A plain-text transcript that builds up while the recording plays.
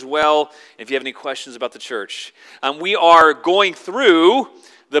well if you have any questions about the church. We are going through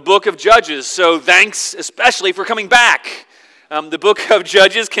the book of Judges, so thanks especially for coming back. The book of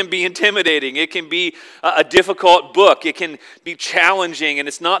Judges can be intimidating. It can be a difficult book. It can be challenging, and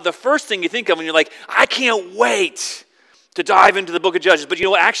it's not the first thing you think of when you're like, I can't wait to dive into the book of Judges. But you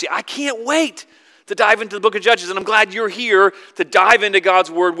know what? Actually, I can't wait to dive into the book of Judges, and I'm glad you're here to dive into God's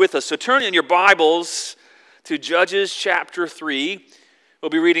Word with us. So turn in your Bibles to Judges chapter 3. We'll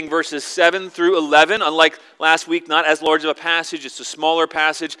be reading verses 7 through 11. Unlike last week, not as large of a passage. It's a smaller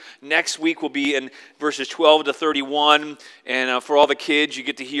passage. Next week we'll be in verses 12 to 31. And for all the kids, you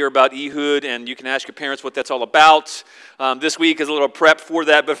get to hear about Ehud, and you can ask your parents what that's all about. This week is a little prep for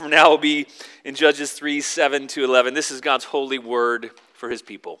that, but from now we'll be in Judges 3, 7 to 11. This is God's holy word for his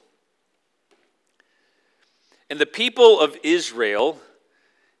people. And the people of Israel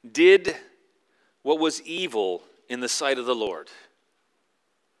did what was evil in the sight of the Lord.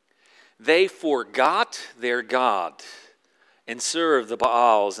 They forgot their God and served the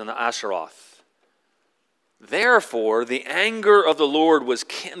Baals and the Asheroth. Therefore, the anger of the Lord was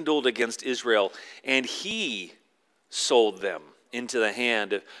kindled against Israel, and he sold them into the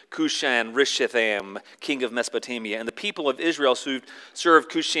hand of Cushan-Rishathaim, king of Mesopotamia. And the people of Israel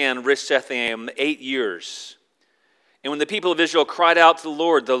served Cushan-Rishathaim 8 years. And when the people of Israel cried out to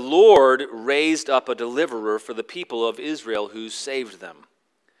the Lord raised up a deliverer for the people of Israel who saved them.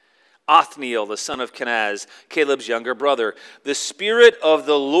 Othniel, the son of Kenaz, Caleb's younger brother. The Spirit of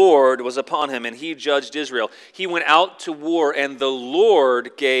the Lord was upon him, and he judged Israel. He went out to war, and the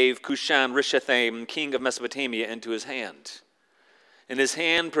Lord gave Cushan-Rishathaim, king of Mesopotamia, into his hand. And his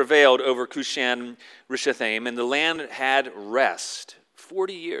hand prevailed over Cushan-Rishathaim, and the land had rest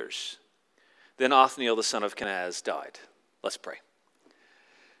 40 years. Then Othniel, the son of Kenaz, died. Let's pray.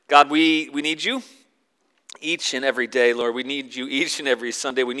 God, we need you each and every day, Lord. We need you each and every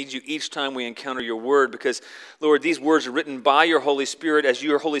Sunday. We need you each time we encounter your word because, Lord, these words are written by your Holy Spirit as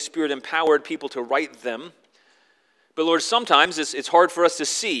your Holy Spirit empowered people to write them. But, Lord, sometimes it's hard for us to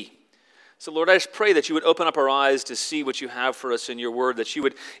see. So, Lord, I just pray that you would open up our eyes to see what you have for us in your word, that you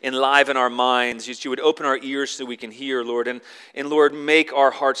would enliven our minds, that you would open our ears so we can hear, Lord, and Lord, make our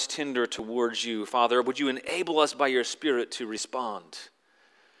hearts tender towards you. Father, would you enable us by your Spirit to respond?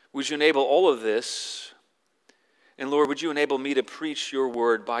 Would you enable all of this? And Lord, would you enable me to preach your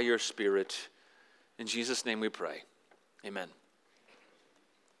word by your Spirit? In Jesus' name we pray. Amen.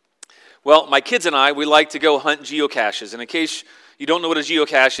 Well, my kids and I, we like to go hunt geocaches. And in case you don't know what a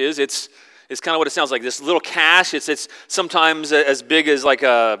geocache is, it's kind of what it sounds like. This little cache, it's sometimes as big as like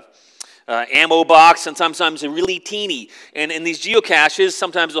a ammo box, and sometimes really teeny. And in these geocaches,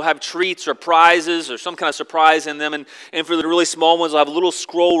 sometimes they'll have treats or prizes or some kind of surprise in them. And for the really small ones, they'll have a little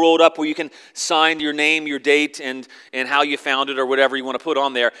scroll rolled up where you can sign your name, your date, and how you found it or whatever you want to put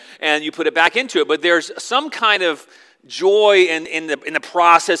on there. And you put it back into it. But there's some kind of joy in the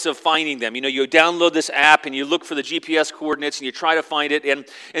process of finding them. You know, you download this app and you look for the GPS coordinates and you try to find it,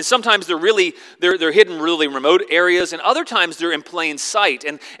 and sometimes they're hidden really remote areas, and other times they're in plain sight.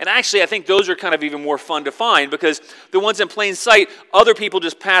 And actually I think those are kind of even more fun to find because the ones in plain sight, other people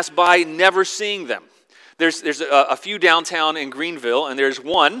just pass by never seeing them. There's a few downtown in Greenville, and there's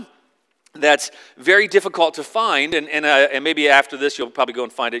one that's very difficult to find, and maybe after this you'll probably go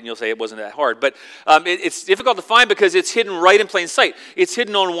and find it and you'll say it wasn't that hard, but it's difficult to find because it's hidden right in plain sight. It's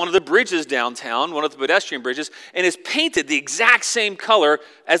hidden on one of the bridges downtown, one of the pedestrian bridges, and it's painted the exact same color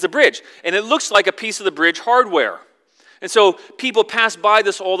as the bridge, and it looks like a piece of the bridge hardware. And so people pass by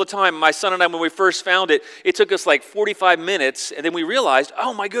this all the time. My son and I, when we first found it, it took us like 45 minutes, and then we realized,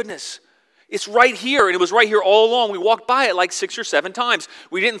 oh my goodness, it's right here, and it was right here all along. We walked by it like 6 or 7 times.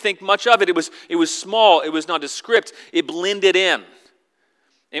 We didn't think much of it. It was small. It was nondescript. It blended in.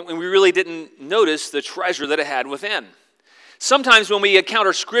 And we really didn't notice the treasure that it had within. Sometimes when we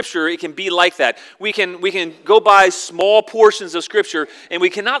encounter Scripture, it can be like that. We can go by small portions of Scripture, and we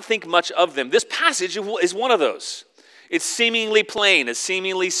cannot think much of them. This passage is one of those. It's seemingly plain. It's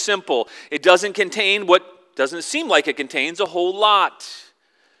seemingly simple. It doesn't contain what doesn't seem like it contains a whole lot.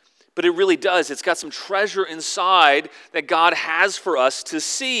 But it really does. It's got some treasure inside that God has for us to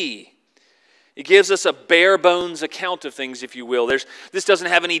see. It gives us a bare bones account of things, if you will. This doesn't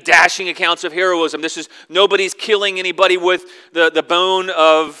have any dashing accounts of heroism. Nobody's killing anybody with the bone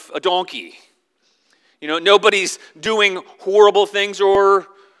of a donkey. You know, nobody's doing horrible things or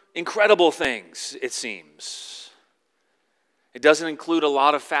incredible things, it seems. It doesn't include a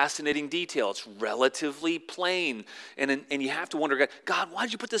lot of fascinating detail. It's relatively plain. And you have to wonder, God, why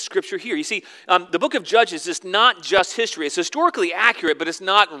did you put this scripture here? You see, the book of Judges is not just history. It's historically accurate, but it's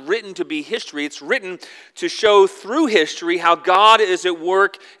not written to be history. It's written to show through history how God is at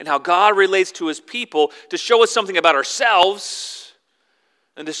work and how God relates to his people, to show us something about ourselves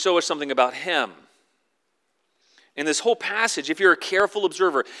and to show us something about him. In this whole passage, if you're a careful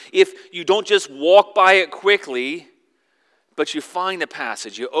observer, if you don't just walk by it quickly, but you find the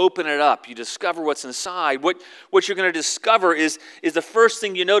passage, you open it up, you discover what's inside. What you're going to discover is the first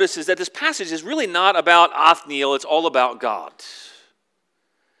thing you notice is that this passage is really not about Othniel, it's all about God.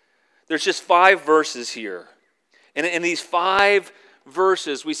 There's just 5 verses here. And in these 5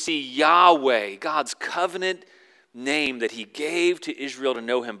 verses, we see Yahweh, God's covenant name that he gave to Israel to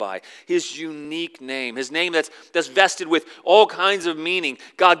know him by. His unique name. His name that's vested with all kinds of meaning.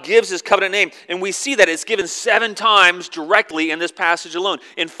 God gives his covenant name. And we see that it's given 7 times directly in this passage alone.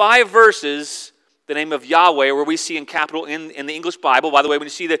 In 5 verses, the name of Yahweh, where we see in capital in the English Bible. By the way, when you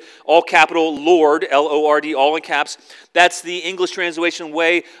see the all capital Lord, L-O-R-D, all in caps, that's the English translation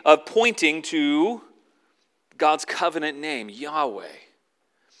way of pointing to God's covenant name, Yahweh.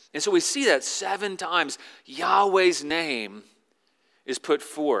 And so we see that 7 times Yahweh's name is put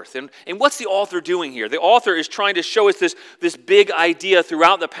forth. And what's the author doing here? The author is trying to show us this big idea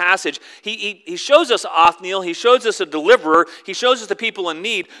throughout the passage. He shows us Othniel, he shows us a deliverer, he shows us the people in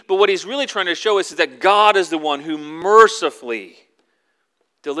need, but what he's really trying to show us is that God is the one who mercifully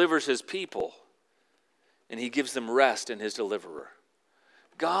delivers his people, and he gives them rest in his deliverer.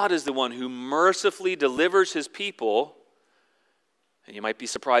 God is the one who mercifully delivers his people. And you might be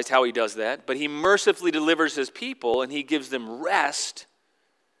surprised how he does that, but he mercifully delivers his people and he gives them rest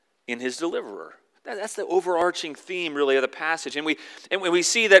in his deliverer. That's the overarching theme, really, of the passage. And we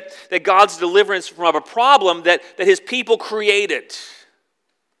see that God's deliverance from a problem that his people created.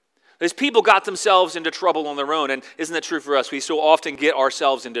 His people got themselves into trouble on their own. And isn't that true for us? We so often get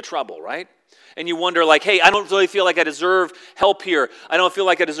ourselves into trouble, right? And you wonder, like, hey, I don't really feel like I deserve help here. I don't feel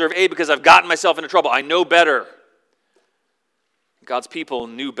like I deserve aid because I've gotten myself into trouble. I know better. God's people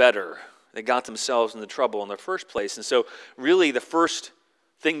knew better. They got themselves into trouble in the first place. And so really the first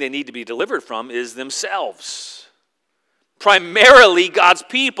thing they need to be delivered from is themselves. Primarily, God's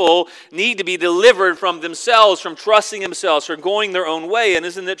people need to be delivered from themselves, from trusting themselves, from going their own way. And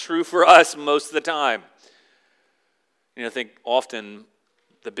isn't it true for us most of the time? I think often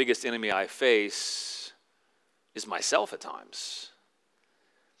the biggest enemy I face is myself at times.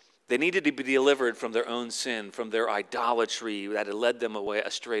 They needed to be delivered from their own sin, from their idolatry that had led them away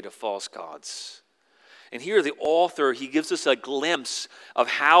astray to false gods. And here the author, he gives us a glimpse of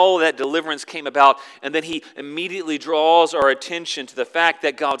how that deliverance came about, and then he immediately draws our attention to the fact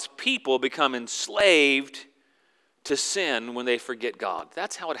that God's people become enslaved to sin when they forget God.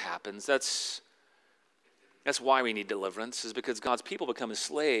 That's how it happens. That's why we need deliverance, is because God's people become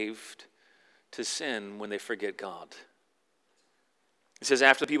enslaved to sin when they forget God. It says,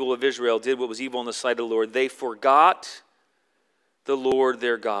 after the people of Israel did what was evil in the sight of the Lord, they forgot the Lord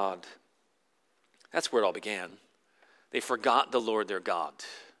their God. That's where it all began. They forgot the Lord their God.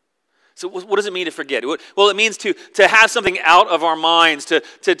 So what does it mean to forget? Well, it means to have something out of our minds,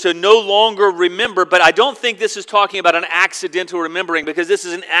 to no longer remember. But I don't think this is talking about an accidental remembering, because this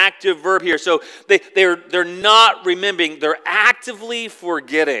is an active verb here. So they're not remembering, they're actively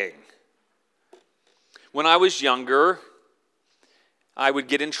forgetting. When I was younger, I would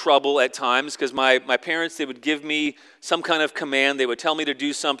get in trouble at times because my parents, they would give me some kind of command. They would tell me to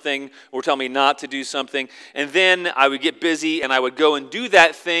do something or tell me not to do something. And then I would get busy and I would go and do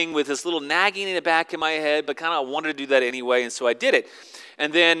that thing with this little nagging in the back of my head, but kind of wanted to do that anyway, and so I did it.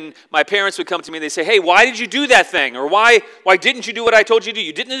 And then my parents would come to me and they'd say, hey, why did you do that thing? Or why didn't you do what I told you to do?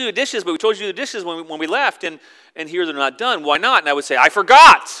 You didn't do the dishes, but we told you to do the dishes when we left, and here they're not done. Why not? And I would say, I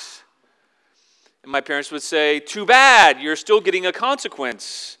forgot. And my parents would say, too bad, you're still getting a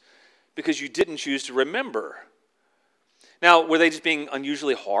consequence because you didn't choose to remember. Now, were they just being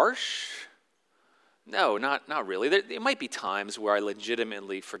unusually harsh? No, not really. There might be times where I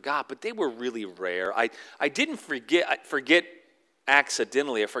legitimately forgot, but they were really rare. I didn't forget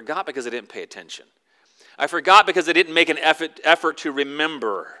accidentally. I forgot because I didn't pay attention. I forgot because I didn't make an effort to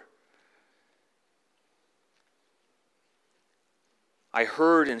remember. I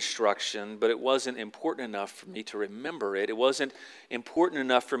heard instruction, but it wasn't important enough for me to remember it. It wasn't important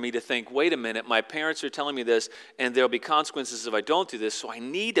enough for me to think, wait a minute, my parents are telling me this, and there'll be consequences if I don't do this, so I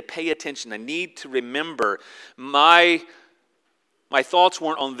need to pay attention. I need to remember. My thoughts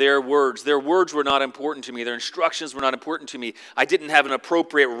weren't on their words. Their words were not important to me. Their instructions were not important to me. I didn't have an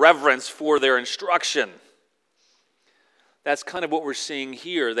appropriate reverence for their instruction. That's kind of what we're seeing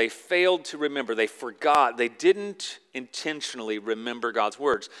here. They failed to remember. They forgot. They didn't intentionally remember God's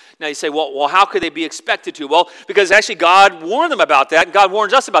words. Now you say, well, how could they be expected to? Well, because actually God warned them about that, and God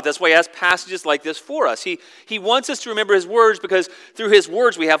warns us about this. That's why he has passages like this for us. He wants us to remember his words because through his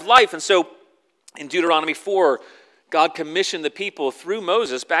words we have life. And so in Deuteronomy 4, God commissioned the people through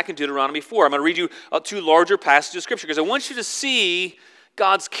Moses back in Deuteronomy 4. I'm going to read you two larger passages of Scripture because I want you to see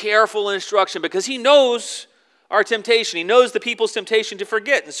God's careful instruction because he knows our temptation. He knows the people's temptation to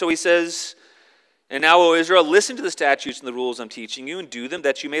forget. And so he says, "And now, O Israel, listen to the statutes and the rules I'm teaching you and do them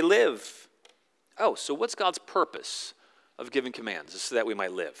that you may live." Oh, so what's God's purpose of giving commands? It's so that we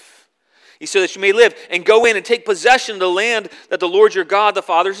might live. He said that you may live and go in and take possession of the land that the Lord your God, the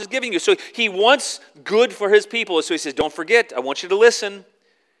Father, is giving you. So he wants good for his people. So he says, don't forget. I want you to listen.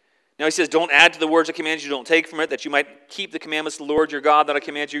 Now he says, don't add to the words I command you, don't take from it, that you might keep the commandments of the Lord your God that I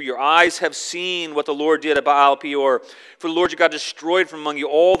command you. Your eyes have seen what the Lord did at Baal Peor. For the Lord your God destroyed from among you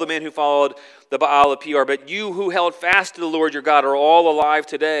all the men who followed the Baal of Peor. But you who held fast to the Lord your God are all alive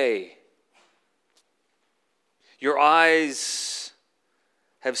today. Your eyes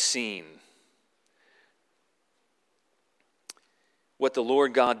have seen what the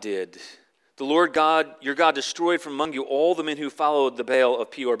Lord God did. The Lord God, your God, destroyed from among you all the men who followed the Baal of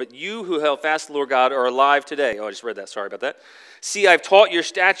Peor. But you who held fast to the Lord God are alive today. Oh, I just read that. Sorry about that. See, I've taught your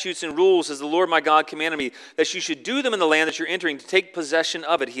statutes and rules as the Lord my God commanded me, that you should do them in the land that you're entering, to take possession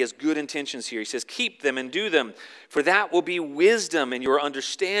of it. He has good intentions here. He says, keep them and do them, for that will be wisdom and your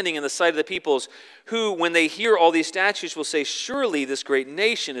understanding in the sight of the peoples, who, when they hear all these statutes, will say, surely this great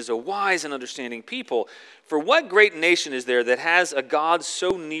nation is a wise and understanding people. For what great nation is there that has a God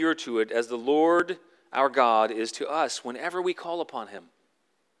so near to it as the Lord our God is to us whenever we call upon him?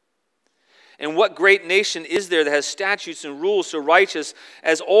 And what great nation is there that has statutes and rules so righteous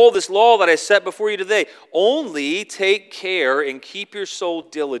as all this law that I set before you today? Only take care and keep your soul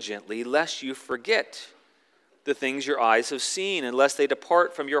diligently, lest you forget the things your eyes have seen, and lest they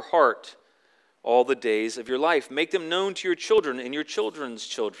depart from your heart all the days of your life. Make them known to your children and your children's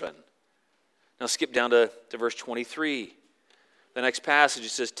children. Now skip down to verse 23. The next passage, it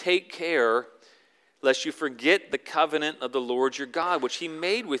says, take care lest you forget the covenant of the Lord your God, which he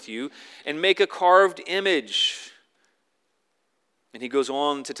made with you, and make a carved image. And he goes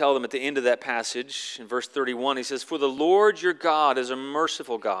on to tell them at the end of that passage, in verse 31, he says, for the Lord your God is a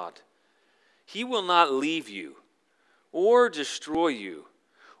merciful God. He will not leave you or destroy you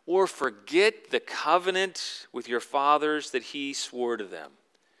or forget the covenant with your fathers that he swore to them.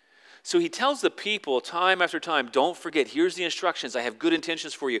 So he tells the people time after time, don't forget, here's the instructions. I have good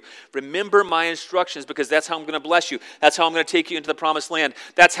intentions for you. Remember my instructions because that's how I'm going to bless you. That's how I'm going to take you into the promised land.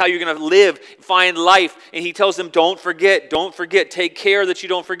 That's how you're going to live, find life. And he tells them, don't forget, take care that you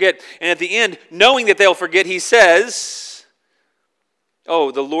don't forget. And at the end, knowing that they'll forget, he says, oh,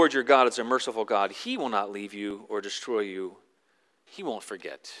 the Lord your God is a merciful God. He will not leave you or destroy you. He won't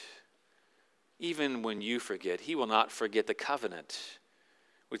forget. Even when you forget, he will not forget the covenant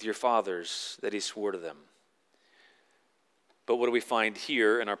with your fathers that he swore to them. But what do we find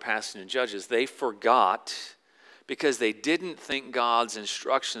here in our passage in Judges? They forgot because they didn't think God's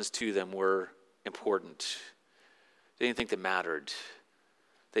instructions to them were important. They didn't think they mattered.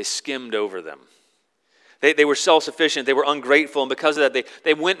 They skimmed over them. They were self-sufficient. They were ungrateful. And because of that,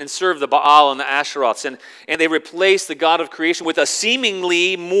 they went and served the Baal and the Asheroths. And they replaced the God of creation with a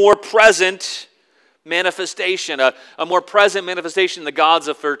seemingly more present manifestation, a more present manifestation, the gods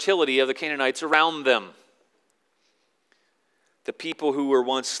of fertility of the Canaanites around them. The people who were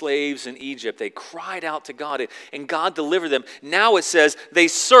once slaves in Egypt, they cried out to God, and God delivered them. Now it says they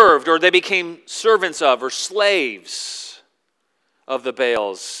served, or they became servants of, or slaves of the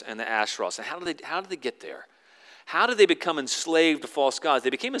Baals and the Asheroths. And how did they get there? How did they become enslaved to false gods?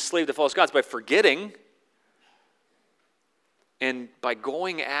 They became enslaved to false gods by forgetting and by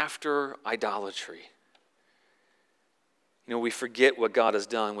going after idolatry. You know, we forget what God has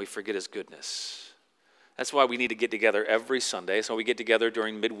done. We forget his goodness. That's why we need to get together every Sunday. So we get together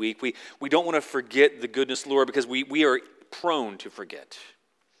during midweek. We don't want to forget the goodness of the Lord because we are prone to forget.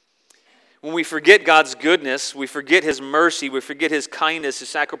 When we forget God's goodness, we forget his mercy, we forget his kindness, his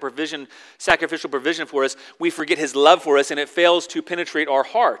sacrificial provision for us, we forget his love for us, and it fails to penetrate our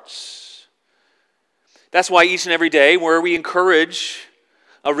hearts. That's why each and every day where we encourage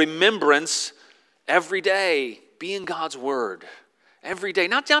a remembrance every day, be in God's word. Every day,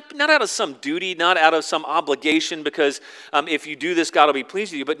 not out of some duty, not out of some obligation because if you do this, God will be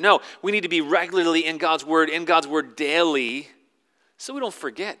pleased with you. But no, we need to be regularly in God's word daily so we don't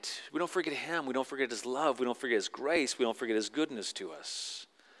forget. We don't forget him. We don't forget his love. We don't forget his grace. We don't forget his goodness to us.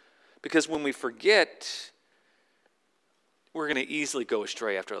 Because when we forget, we're going to easily go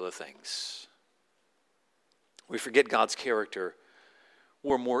astray after other things. We forget God's character.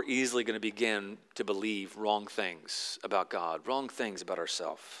 We're more easily going to begin to believe wrong things about God, wrong things about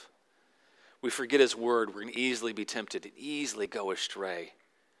ourselves. We forget his word, we're going to easily be tempted and easily go astray.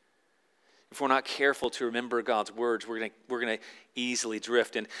 If we're not careful to remember God's words, we're going to easily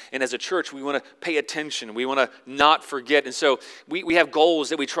drift. And as a church, we want to pay attention. We want to not forget. And so we have goals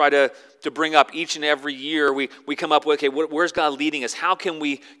that we try to bring up each and every year. We come up with, okay, where's God leading us? How can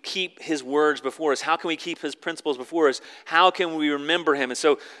we keep his words before us? How can we keep his principles before us? How can we remember him? And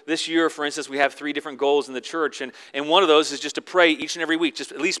so this year, for instance, we have 3 different goals in the church. And one of those is just to pray each and every week,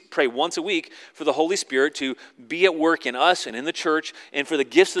 just at least pray once a week for the Holy Spirit to be at work in us and in the church, and for the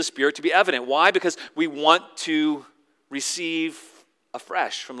gifts of the Spirit to be evident. Why? Because we want to receive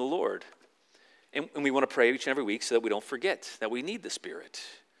afresh from the Lord. And we want to pray each and every week so that we don't forget that we need the Spirit,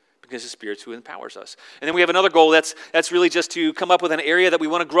 because the Spirit's who empowers us. And then we have another goal that's really just to come up with an area that we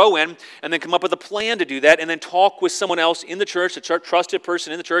want to grow in, and then come up with a plan to do that, and then talk with someone else in the church, a trusted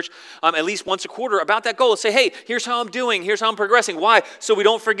person in the church, at least once a quarter about that goal, and say, hey, here's how I'm doing, here's how I'm progressing. Why? So we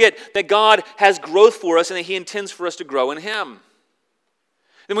don't forget that God has growth for us and that he intends for us to grow in him.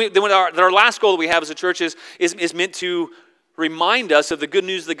 Then our last goal that we have as a church is meant to remind us of the good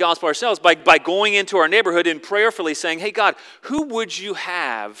news of the gospel ourselves by going into our neighborhood and prayerfully saying, hey, God, who would you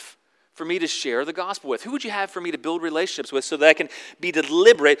have for me to share the gospel with? Who would you have for me to build relationships with so that I can be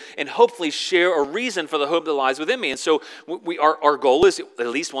deliberate and hopefully share a reason for the hope that lies within me? And so our goal is at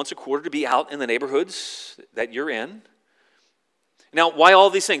least once a quarter to be out in the neighborhoods that you're in. Now, why all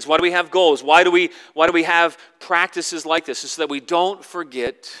these things? Why do we have goals? Why do we have practices like this? It's so that we don't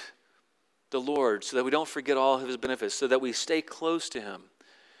forget the Lord, so that we don't forget all of his benefits, so that we stay close to him.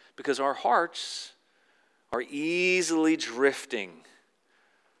 Because our hearts are easily drifting.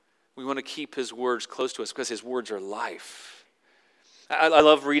 We want to keep his words close to us because his words are life. I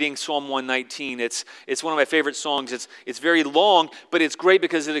love reading Psalm 119. It's one of my favorite songs. It's very long, but it's great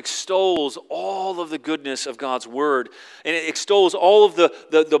because it extols all of the goodness of God's word. And it extols all of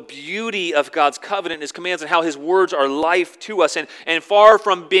the beauty of God's covenant and his commands, and how his words are life to us. And far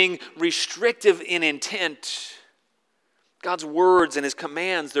from being restrictive in intent, God's words and his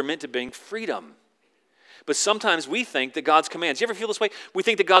commands, they're meant to bring freedom. But sometimes we think that God's commands, you ever feel this way? We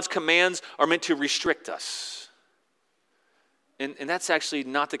think that God's commands are meant to restrict us. And that's actually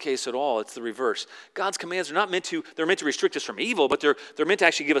not the case at all. It's the reverse. God's commands are not meant to restrict us from evil, but they're meant to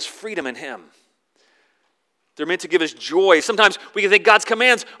actually give us freedom in him. They're meant to give us joy. Sometimes we can think God's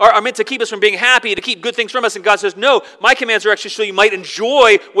commands are meant to keep us from being happy, to keep good things from us. And God says, no, my commands are actually so you might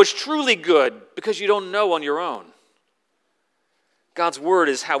enjoy what's truly good, because you don't know on your own. God's word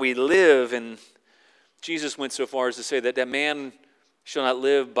is how we live, and Jesus went so far as to say that man shall not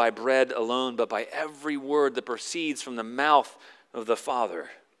live by bread alone, but by every word that proceeds from the mouth of the Father.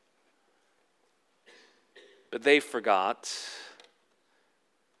 But they forgot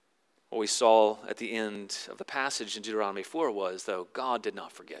what we saw at the end of the passage in Deuteronomy 4 was, though, God did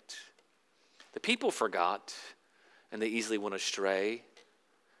not forget. The people forgot, and they easily went astray,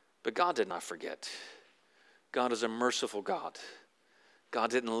 but God did not forget. God is a merciful God.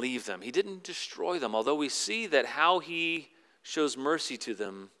 God didn't leave them. He didn't destroy them, although we see that how he shows mercy to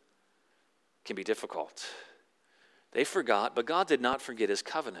them can be difficult. They forgot, but God did not forget his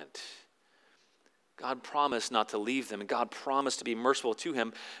covenant. God promised not to leave them, and God promised to be merciful to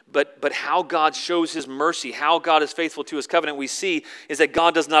him. But how God shows his mercy, how God is faithful to his covenant, we see is that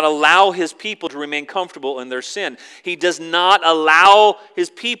God does not allow his people to remain comfortable in their sin. He does not allow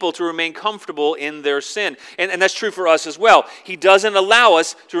his people to remain comfortable in their sin. And that's true for us as well. He doesn't allow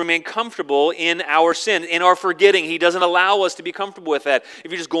us to remain comfortable in our sin, in our forgetting. He doesn't allow us to be comfortable with that.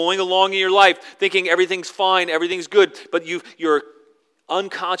 If you're just going along in your life thinking everything's fine, everything's good, but you're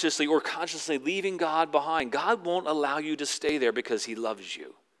unconsciously or consciously leaving God behind, God won't allow you to stay there because he loves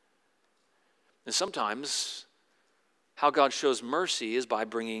you. And sometimes how God shows mercy is by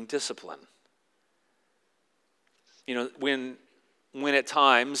bringing discipline. You know, when at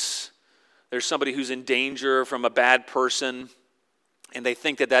times there's somebody who's in danger from a bad person, and they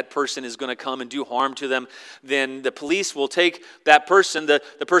think that person is going to come and do harm to them, then the police will take that person, the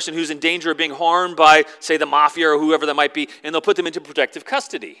person who's in danger of being harmed by, say, the mafia or whoever that might be, and they'll put them into protective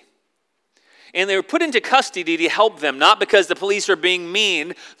custody. And they're put into custody to help them, not because the police are being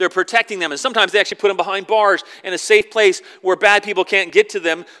mean, they're protecting them. And sometimes they actually put them behind bars in a safe place where bad people can't get to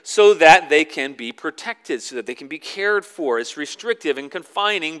them so that they can be protected, so that they can be cared for. It's restrictive and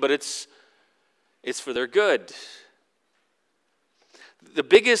confining, but it's for their good. The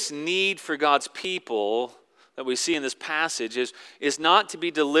biggest need for God's people that we see in this passage is not to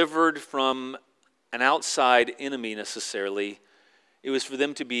be delivered from an outside enemy necessarily. It was for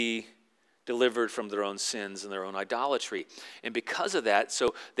them to be delivered from their own sins and their own idolatry. And because of that,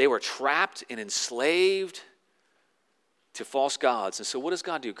 so they were trapped and enslaved to false gods. And so what does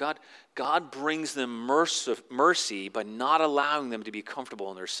God do? God brings them mercy by not allowing them to be comfortable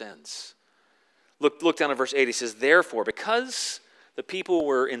in their sins. Look down at verse 8. He says, therefore, because the people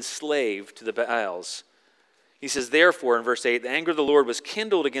were enslaved to the Baals, he says, therefore, in verse 8, the anger of the Lord was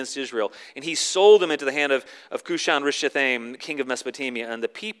kindled against Israel, and he sold them into the hand of Cushan-Rishathaim, king of Mesopotamia, and the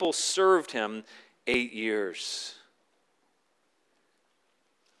people served him 8 years.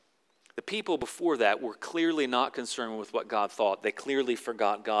 The people before that were clearly not concerned with what God thought. They clearly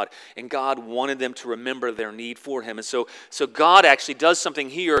forgot God, and God wanted them to remember their need for him. And so God actually does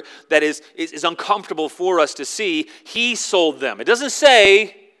something here that is uncomfortable for us to see. He sold them. It doesn't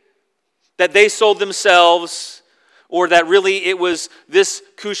say that they sold themselves, or that really it was this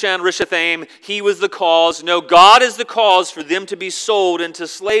Cushan-Rishathaim, he was the cause. No, God is the cause for them to be sold into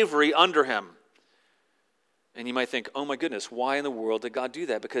slavery under him. And you might think, oh my goodness, why in the world did God do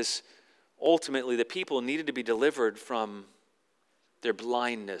that? Because ultimately the people needed to be delivered from their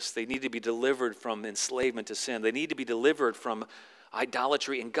blindness. They needed to be delivered from enslavement to sin. They need to be delivered from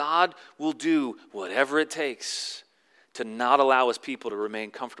idolatry. And God will do whatever it takes to not allow his people to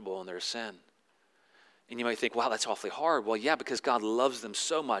remain comfortable in their sin. And you might think, wow, that's awfully hard. Well, yeah, because God loves them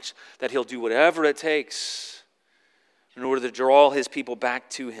so much that he'll do whatever it takes in order to draw his people back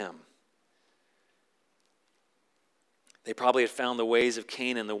to him. They probably had found the ways of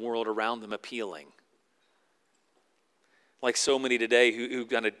Canaan, the world around them, appealing. Like so many today who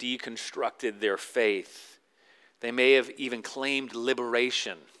kind of deconstructed their faith. They may have even claimed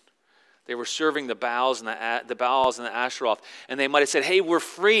liberation. They were serving the Baals and the Asheroth, and they might have said, "Hey, we're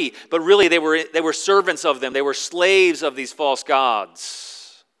free," but really they were servants of them. They were slaves of these false gods.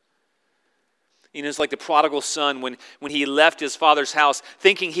 You know, it's like the prodigal son when he left his father's house,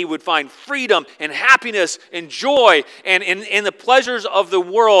 thinking he would find freedom and happiness and joy, and in the pleasures of the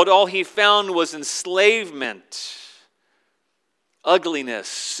world, all he found was enslavement, ugliness,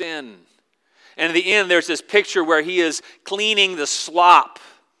 sin. And in the end, there's this picture where he is cleaning the slop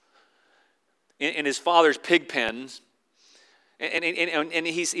in his father's pig pen, and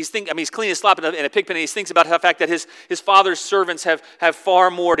he's cleaning his slop in a pig pen, and he thinks about the fact that his father's servants have far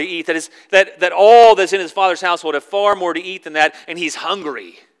more to eat, that all that's in his father's household have far more to eat than that, and he's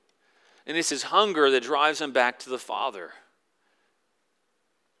hungry. And it's his hunger that drives him back to the Father.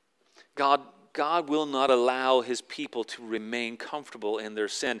 God will not allow his people to remain comfortable in their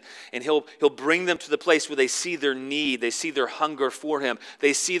sin. And he'll bring them to the place where they see their need. They see their hunger for him.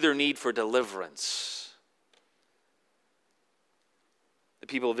 They see their need for deliverance. The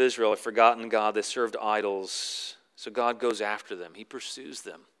people of Israel have forgotten God. They served idols. So God goes after them. He pursues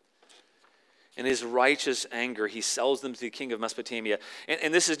them. In his righteous anger, he sells them to the king of Mesopotamia.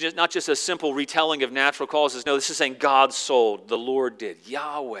 And this is not just a simple retelling of natural causes. No, this is saying God sold. The Lord did.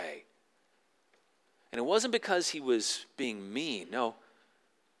 Yahweh. And it wasn't because he was being mean. No.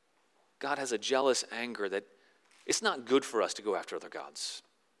 God has a jealous anger that it's not good for us to go after other gods.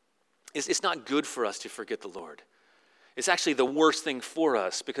 It's not good for us to forget the Lord. It's actually the worst thing for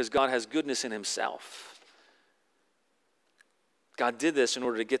us because God has goodness in himself. God did this in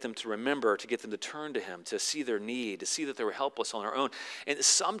order to get them to remember, to get them to turn to him, to see their need, to see that they were helpless on their own. And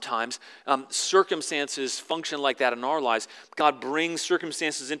sometimes circumstances function like that in our lives. God brings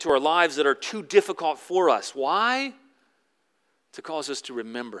circumstances into our lives that are too difficult for us. Why? To cause us to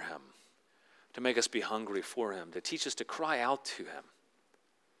remember him, to make us be hungry for him, to teach us to cry out to him.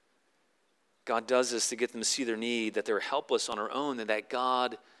 God does this to get them to see their need, that they're helpless on their own, and that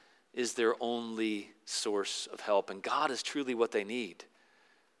God is their only source of help. And God is truly what they need.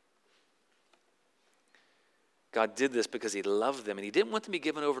 God did this because he loved them, and he didn't want them to be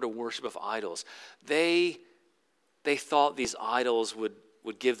given over to worship of idols. They thought these idols would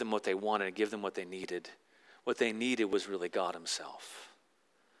give them what they wanted and give them what they needed. What they needed was really God himself.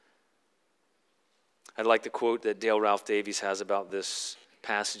 I like the quote that Dale Ralph Davies has about this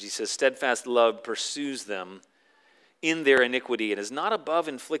passage. He says, "Steadfast love pursues them in their iniquity and is not above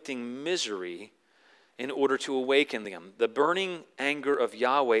inflicting misery in order to awaken them. The burning anger of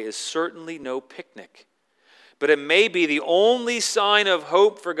Yahweh is certainly no picnic, but it may be the only sign of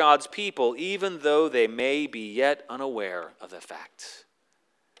hope for God's people, even though they may be yet unaware of the fact."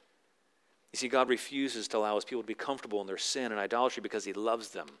 You see, God refuses to allow his people to be comfortable in their sin and idolatry because he loves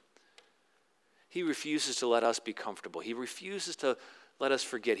them. He refuses to let us be comfortable. He refuses to let us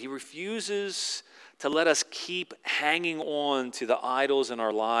forget. He refuses to let us keep hanging on to the idols in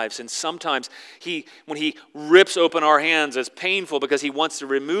our lives. And sometimes when he rips open our hands, it's painful because he wants to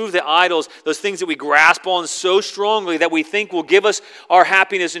remove the idols, those things that we grasp on so strongly that we think will give us our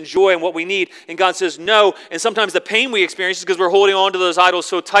happiness and joy and what we need. And God says no. And sometimes the pain we experience is because we're holding on to those idols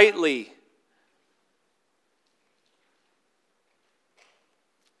so tightly.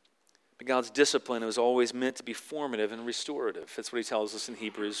 But God's discipline was always meant to be formative and restorative. That's what he tells us in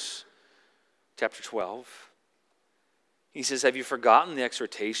Hebrews chapter 12. He says, have you forgotten the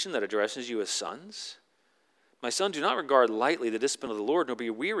exhortation that addresses you as sons? My son, do not regard lightly the discipline of the Lord, nor be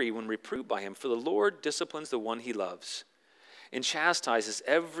weary when reproved by him. For the Lord disciplines the one he loves and chastises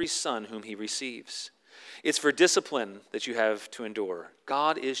every son whom he receives. It's for discipline that you have to endure.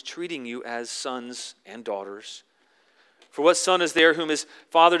 God is treating you as sons and daughters. For what son is there whom his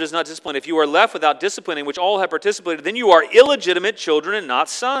father does not discipline? If you are left without discipline, in which all have participated, then you are illegitimate children and not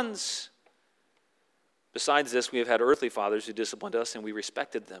sons. Besides this, we have had earthly fathers who disciplined us, and we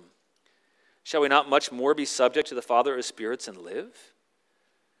respected them. Shall we not much more be subject to the Father of spirits and live?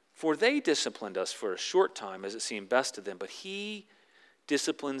 For they disciplined us for a short time as it seemed best to them, but he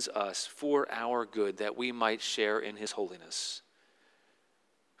disciplines us for our good, that we might share in his holiness.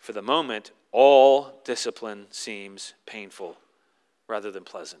 For the moment, all discipline seems painful rather than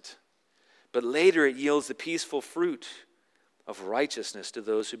pleasant. But later it yields the peaceful fruit of righteousness to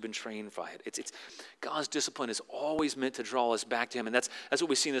those who've been trained by it. It's God's discipline is always meant to draw us back to him. And that's what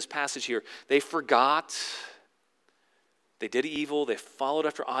we see in this passage here. They forgot. They did evil. They followed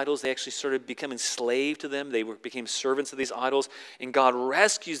after idols. They actually started becoming slave to them. They became servants of these idols. And God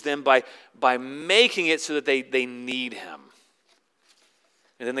rescues them by making it so that they need him.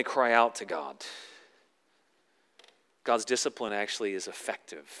 And then they cry out to God. God's discipline actually is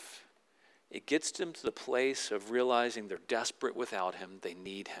effective. It gets them to the place of realizing they're desperate without him. They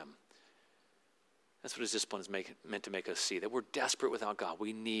need him. That's what his discipline is meant to make us see, that we're desperate without God.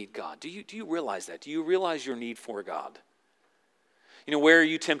 We need God. Do you realize that? Do you realize your need for God? You know, where are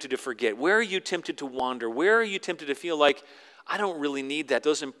you tempted to forget? Where are you tempted to wander? Where are you tempted to feel like, I don't really need that.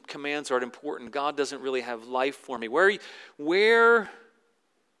 Those commands aren't important. God doesn't really have life for me. Where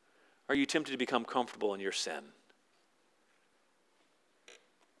are you tempted to become comfortable in your sin?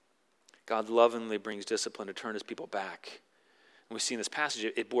 God lovingly brings discipline to turn his people back. And we see in this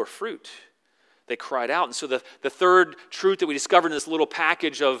passage, it bore fruit. They cried out. And so the third truth that we discovered in this little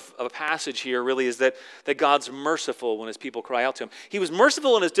package of a passage here really is that God's merciful when his people cry out to him. He was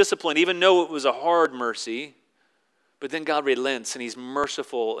merciful in his discipline, even though it was a hard mercy. But then God relents, and he's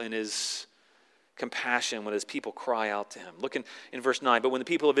merciful in his compassion when his people cry out to him. Look in verse 9. But when the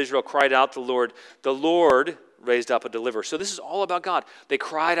people of Israel cried out to the Lord raised up a deliverer. So this is all about God. They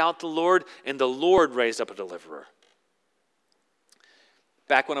cried out to the Lord, and the Lord raised up a deliverer.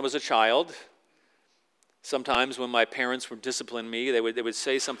 Back when I was a child, sometimes when my parents would discipline me, they would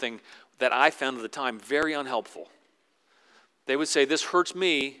say something that I found at the time very unhelpful. They would say, this hurts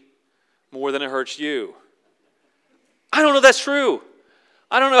me more than it hurts you. I don't know if that's true.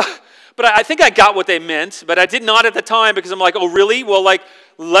 I don't know. But I think I got what they meant, but I did not at the time because I'm like, oh, really? Well,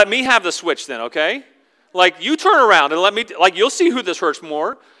 let me have the switch then, okay? You turn around and let me, you'll see who this hurts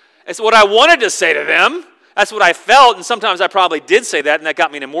more. It's what I wanted to say to them. That's what I felt, and sometimes I probably did say that, and that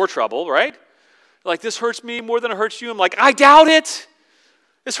got me into more trouble, right? This hurts me more than it hurts you. I'm like, I doubt it.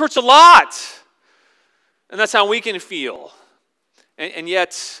 This hurts a lot. And that's how we can feel. And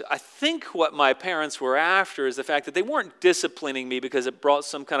yet, I think what my parents were after is the fact that they weren't disciplining me because it brought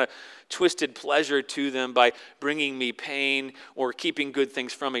some kind of twisted pleasure to them by bringing me pain or keeping good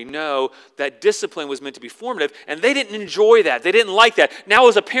things from me. No, that discipline was meant to be formative, and they didn't enjoy that. They didn't like that. Now,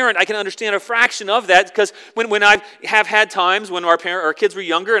 as a parent, I can understand a fraction of that because when I have had times when our kids were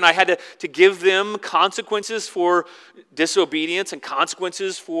younger and I had to give them consequences for disobedience and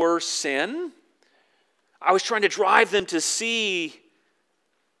consequences for sin, I was trying to drive them to see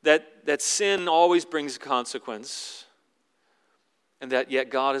that sin always brings a consequence, and that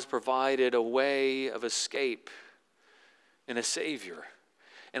yet God has provided a way of escape and a Savior.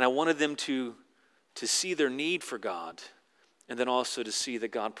 And I wanted them to see their need for God, and then also to see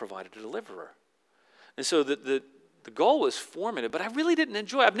that God provided a deliverer. And so the goal was formative, but I really didn't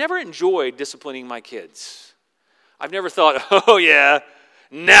enjoy it. I've never enjoyed disciplining my kids. I've never thought, oh yeah,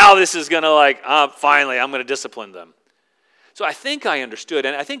 now this is going to finally I'm going to discipline them. So I think I understood,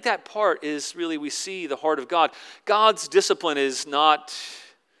 and I think that part is really, we see the heart of God. God's discipline is not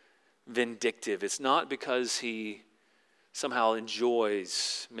vindictive. It's not because he somehow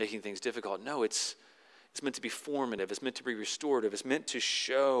enjoys making things difficult. No, it's meant to be formative. It's meant to be restorative. It's meant to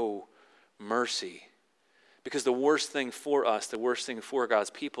show mercy. Because the worst thing for us, the worst thing for God's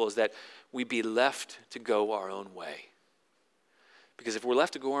people is that we be left to go our own way. Because if we're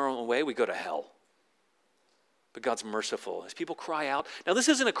left to go our own way, we go to hell. But God's merciful. As people cry out, now this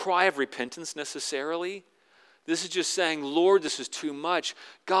isn't a cry of repentance necessarily. This is just saying, Lord, this is too much.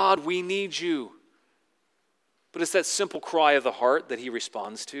 God, we need you. But it's that simple cry of the heart that he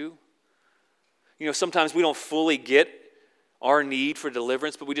responds to. You know, sometimes we don't fully get our need for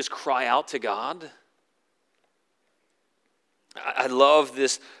deliverance, but we just cry out to God. I love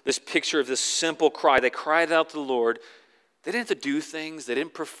this picture of this simple cry. They cried out to the Lord. They didn't have to do things. They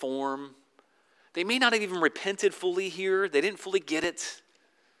didn't perform. They may not have even repented fully here. They didn't fully get it.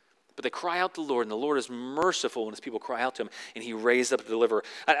 But they cry out to the Lord, and the Lord is merciful when his people cry out to him, and he raised up a deliverer.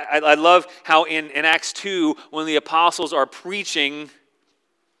 I love how in Acts 2, when the apostles are preaching,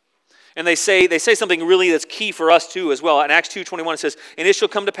 and they say something really that's key for us too as well. In Acts 2:21 it says, "And it shall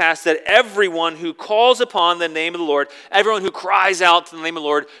come to pass that everyone who calls upon the name of the Lord, everyone who cries out to the name of the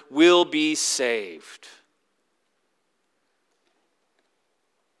Lord, will be saved."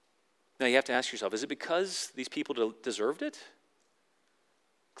 Now you have to ask yourself, is it because these people deserved it?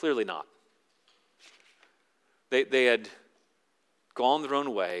 Clearly not. They had gone their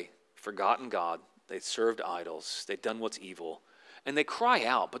own way, forgotten God, they'd served idols, they'd done what's evil. And they cry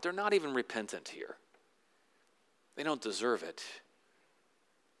out, but they're not even repentant here. They don't deserve it.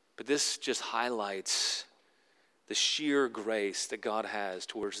 But this just highlights the sheer grace that God has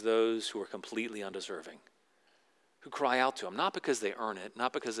towards those who are completely undeserving, who cry out to him, not because they earn it,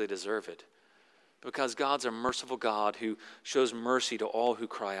 not because they deserve it, but because God's a merciful God who shows mercy to all who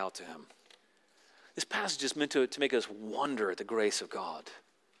cry out to him. This passage is meant to make us wonder at the grace of God.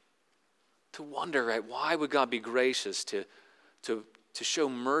 To wonder at why would God be gracious to show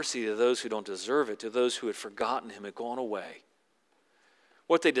mercy to those who don't deserve it, to those who had forgotten him, had gone away.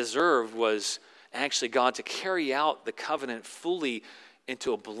 What they deserved was actually God to carry out the covenant fully and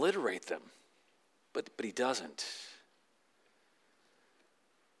to obliterate them. But he doesn't.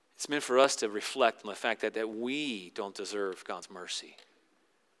 It's meant for us to reflect on the fact that we don't deserve God's mercy.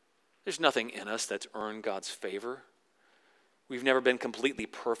 There's nothing in us that's earned God's favor. We've never been completely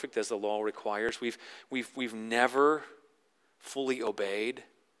perfect as the law requires. We've never fully obeyed.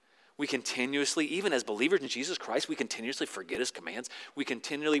 We continuously, even as believers in Jesus Christ, we continuously forget his commands.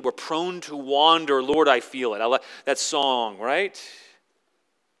 We're prone to wander. Lord, I feel it. I like that song, right?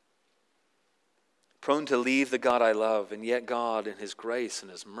 Prone to leave the God I love, and yet God in his grace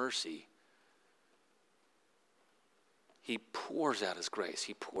and his mercy, he pours out his grace.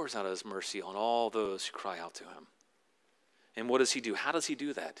 He pours out his mercy on all those who cry out to him. And what does he do? How does he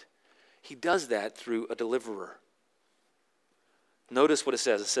do that? He does that through a deliverer. Notice what it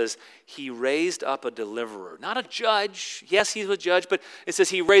says. It says, he raised up a deliverer. Not a judge. Yes, he's a judge, but it says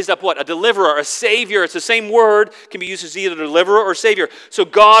he raised up what? A deliverer, a savior. It's the same word. Can be used as either deliverer or savior. So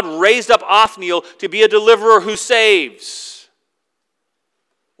God raised up Othniel to be a deliverer who saves.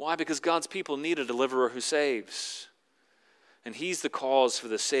 Why? Because God's people need a deliverer who saves. And he's the cause for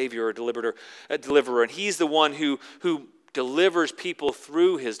the savior or deliverer. And he's the one who delivers people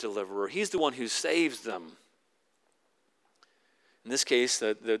through his deliverer. He's the one who saves them. In this case,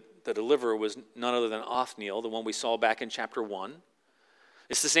 the deliverer was none other than Othniel, the one we saw back in chapter 1.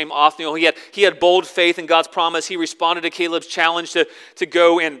 It's the same Othniel. He had bold faith in God's promise. He responded to Caleb's challenge to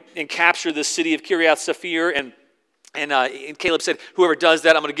go and capture the city of Kiriath Sephir. And Caleb said, whoever does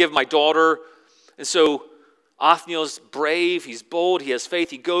that, I'm going to give my daughter. And so Othniel's brave. He's bold. He has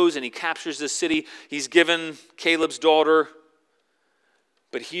faith. He goes and he captures this city. He's given Caleb's daughter.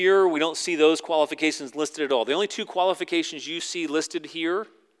 But here, we don't see those qualifications listed at all. The only two qualifications you see listed here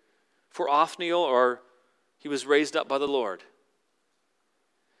for Othniel are he was raised up by the Lord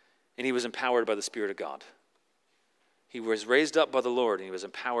and he was empowered by the Spirit of God. He was raised up by the Lord and he was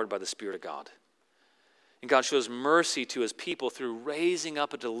empowered by the Spirit of God. And God shows mercy to his people through raising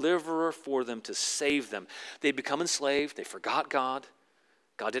up a deliverer for them to save them. They'd become enslaved. They forgot God.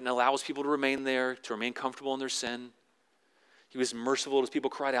 God didn't allow his people to remain there, to remain comfortable in their sin. He was merciful as people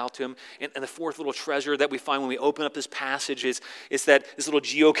cried out to him. And the fourth little treasure that we find when we open up this passage is that this little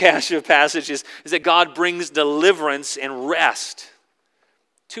geocache of passage is that God brings deliverance and rest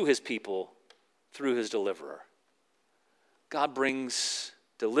to his people through his deliverer. God brings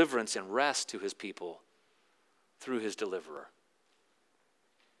deliverance and rest to his people through his deliverer.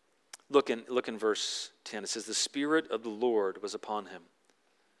 Look in verse 10. It says, the Spirit of the Lord was upon him.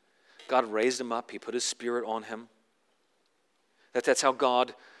 God raised him up. He put his Spirit on him. That's how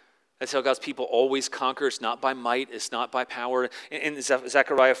God's people always conquer. It's not by might. It's not by power. In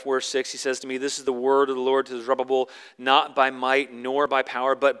Zechariah 4:6, he says to me, this is the word of the Lord to Zerubbabel, not by might nor by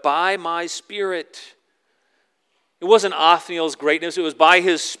power, but by my Spirit, It wasn't Othniel's greatness. It was by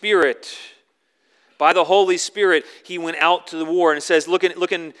his Spirit. By the Holy Spirit, he went out to the war. And it says, look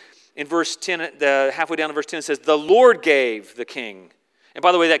in verse 10, halfway down to verse 10, it says, the Lord gave the king. And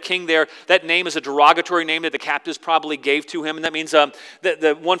by the way, that king there, that name is a derogatory name that the captives probably gave to him. And that means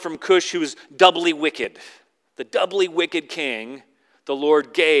the one from Cush who was doubly wicked. The doubly wicked king, the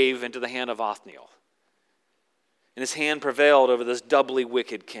Lord gave into the hand of Othniel. And his hand prevailed over this doubly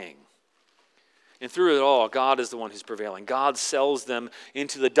wicked king. And through it all, God is the one who's prevailing. God sells them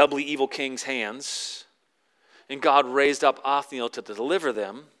into the doubly evil king's hands. And God raised up Othniel to deliver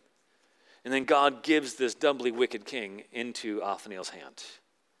them. And then God gives this doubly wicked king into Othniel's hand.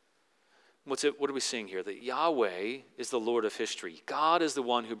 What are we seeing here? That Yahweh is the Lord of history. God is the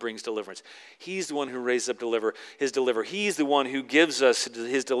one who brings deliverance. He's the one who raises up his deliverer. He's the one who gives us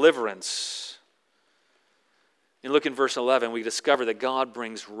his deliverance. And look in verse 11, we discover that God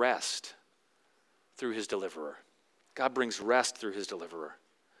brings rest through his deliverer. God brings rest through his deliverer.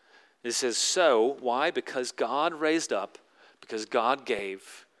 It says, so, why? Because God raised up, because God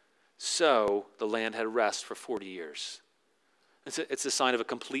gave, so the land had rest for 40 years. It's a sign of a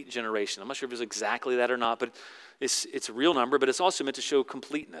complete generation. I'm not sure if it's exactly that or not, but it's a real number, but it's also meant to show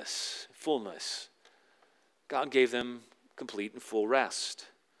completeness, fullness. God gave them complete and full rest.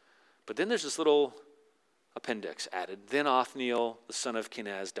 But then there's this little appendix added. Then Othniel, the son of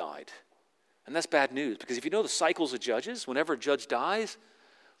Kenaz, died. And that's bad news, because if you know the cycles of judges, whenever a judge dies,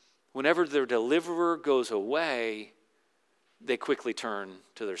 whenever their deliverer goes away, they quickly turn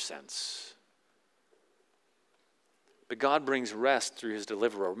to their sins. But God brings rest through his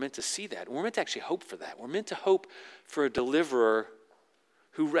deliverer. We're meant to see that. We're meant to actually hope for that. We're meant to hope for a deliverer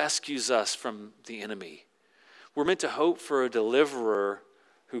who rescues us from the enemy. We're meant to hope for a deliverer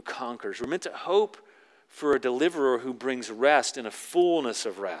who conquers. We're meant to hope for a deliverer who brings rest and a fullness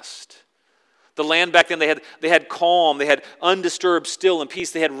of rest. The land back then, they had calm, they had undisturbed still and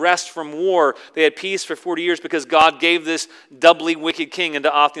peace. They had rest from war. They had peace for 40 years because God gave this doubly wicked king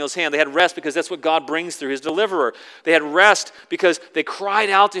into Othniel's hand. They had rest because that's what God brings through his deliverer. They had rest because they cried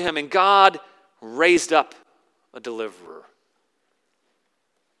out to him and God raised up a deliverer.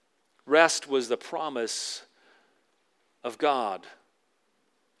 Rest was the promise of God.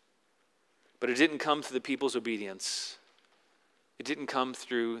 But it didn't come through the people's obedience. It didn't come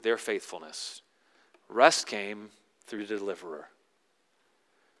through their faithfulness. Rest came through the deliverer.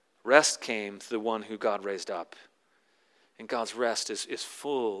 Rest came through the one who God raised up. And God's rest is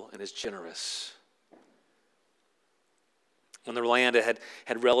full and is generous. When the land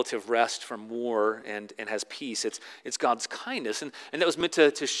had relative rest from war and has peace, it's God's kindness. And that was meant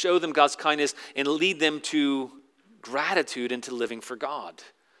to show them God's kindness and lead them to gratitude and to living for God.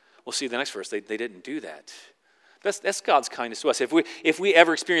 We'll see the next verse. They didn't do that. That's God's kindness to us. If we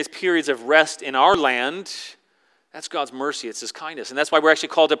ever experience periods of rest in our land, that's God's mercy. It's his kindness. And that's why we're actually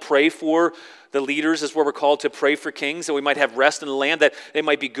called to pray for the leaders. That's where we're called to pray for kings, that we might have rest in the land, that they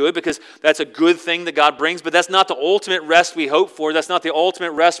might be good, because that's a good thing that God brings. But that's not the ultimate rest we hope for. That's not the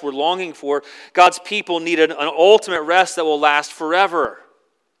ultimate rest we're longing for. God's people need an ultimate rest that will last forever.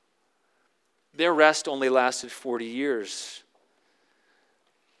 Their rest only lasted 40 years.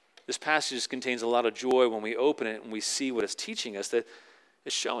 This passage contains a lot of joy when we open it and we see what it's teaching us, that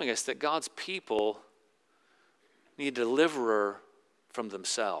it's showing us that God's people need a deliverer from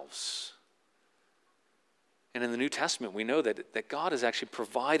themselves. And in the New Testament, we know that God has actually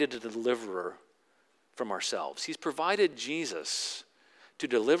provided a deliverer from ourselves. He's provided Jesus to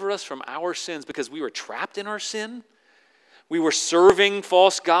deliver us from our sins because we were trapped in our sin. We were serving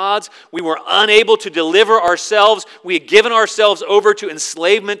false gods. We were unable to deliver ourselves. We had given ourselves over to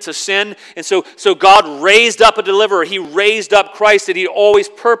enslavement to sin. And so God raised up a deliverer. He raised up Christ that he always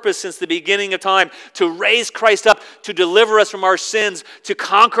purposed since the beginning of time to raise Christ up, to deliver us from our sins, to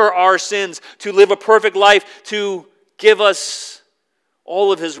conquer our sins, to live a perfect life, to give us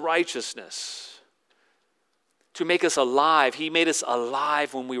all of his righteousness, to make us alive. He made us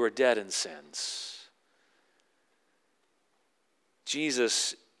alive when we were dead in sins.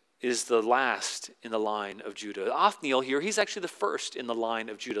 Jesus is the last in the line of Judah. Othniel here, he's actually the first in the line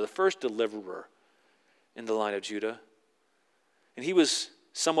of Judah, the first deliverer in the line of Judah. And he was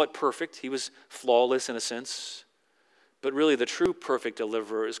somewhat perfect. He was flawless in a sense. But really the true perfect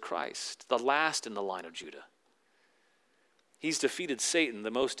deliverer is Christ, the last in the line of Judah. He's defeated Satan,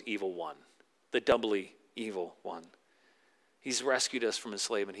 the most evil one, the doubly evil one. He's rescued us from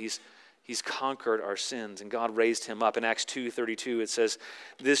enslavement. He's conquered our sins, and God raised him up. In Acts 2:32, it says,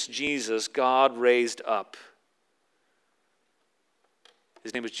 this Jesus God raised up.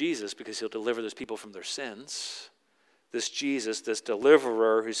 His name is Jesus because he'll deliver those people from their sins. This Jesus, this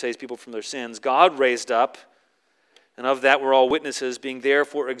deliverer who saves people from their sins, God raised up, And of that we're all witnesses, being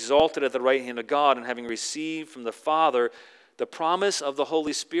therefore exalted at the right hand of God, and having received from the Father the promise of the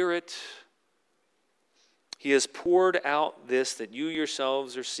Holy Spirit, he has poured out this that you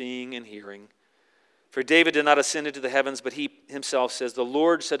yourselves are seeing and hearing. For David did not ascend into the heavens, but he himself says, the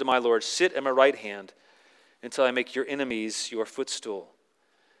Lord said to my Lord, sit at my right hand until I make your enemies your footstool.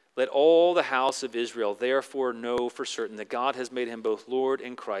 Let all the house of Israel therefore know for certain that God has made him both Lord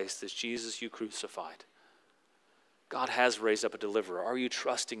and Christ, this Jesus you crucified. God has raised up a deliverer. Are you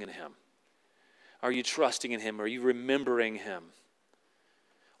trusting in him? Are you trusting in him? Are you remembering him?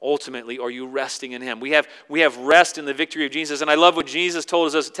 Ultimately, are you resting in him? We have rest in the victory of Jesus. And I love what Jesus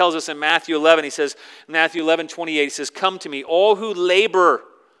tells us in Matthew 11. He says, Matthew 11:28, he says, come to me, all who labor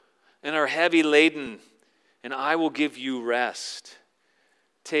and are heavy laden, and I will give you rest.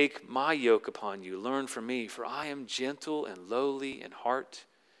 Take my yoke upon you. Learn from me, for I am gentle and lowly in heart,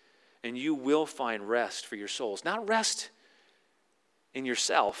 and you will find rest for your souls. Not rest in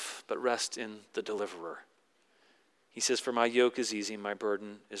yourself, but rest in the deliverer. He says, for my yoke is easy, my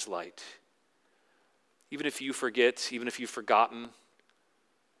burden is light. Even if you forget, even if you've forgotten,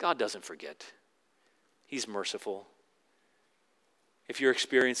 God doesn't forget. He's merciful. If you're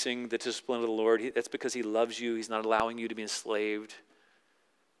experiencing the discipline of the Lord, that's because he loves you. He's not allowing you to be enslaved.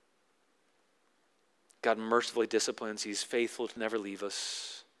 God mercifully disciplines. He's faithful to never leave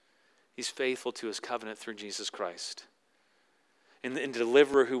us. He's faithful to his covenant through Jesus Christ. And the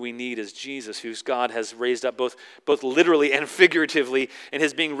deliverer who we need is Jesus, whose God has raised up both literally and figuratively, and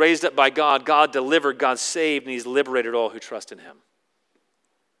his being raised up by God. God delivered, God saved, and he's liberated all who trust in him.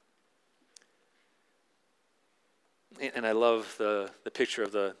 And I love the picture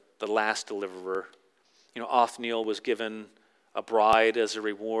of the last deliverer. You know, Othniel was given a bride as a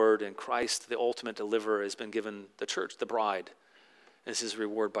reward, and Christ, the ultimate deliverer, has been given the church, the bride, as his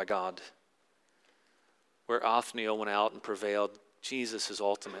reward by God. Where Othniel went out and prevailed, Jesus has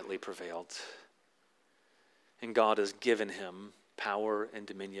ultimately prevailed. And God has given him power and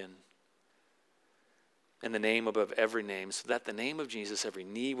dominion and the name above every name, so that the name of Jesus, every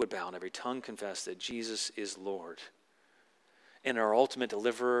knee would bow and every tongue confess that Jesus is Lord. And our ultimate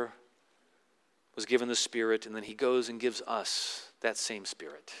deliverer was given the Spirit, and then he goes and gives us that same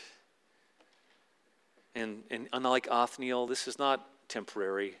Spirit. And unlike Othniel, this is not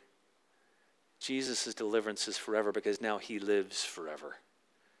temporary. Jesus' deliverance is forever because now he lives forever.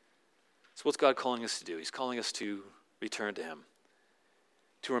 So what's God calling us to do? He's calling us to return to him,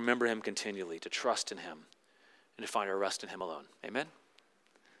 to remember him continually, to trust in him, and to find our rest in him alone. Amen?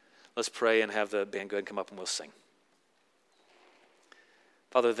 Let's pray and have the band go ahead and come up and we'll sing.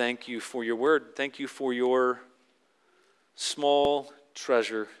 Father, thank you for your word. Thank you for your small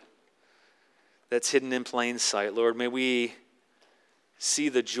treasure that's hidden in plain sight. Lord, may we see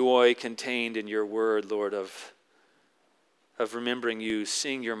the joy contained in your word, Lord, of remembering you,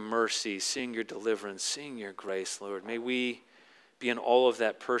 seeing your mercy, seeing your deliverance, seeing your grace, Lord. May we be in all of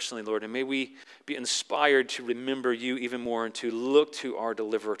that personally, Lord, and may we be inspired to remember you even more and to look to our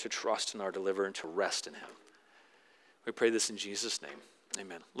deliverer, to trust in our deliverer, and to rest in him. We pray this in Jesus' name.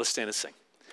 Amen. Let's stand and sing.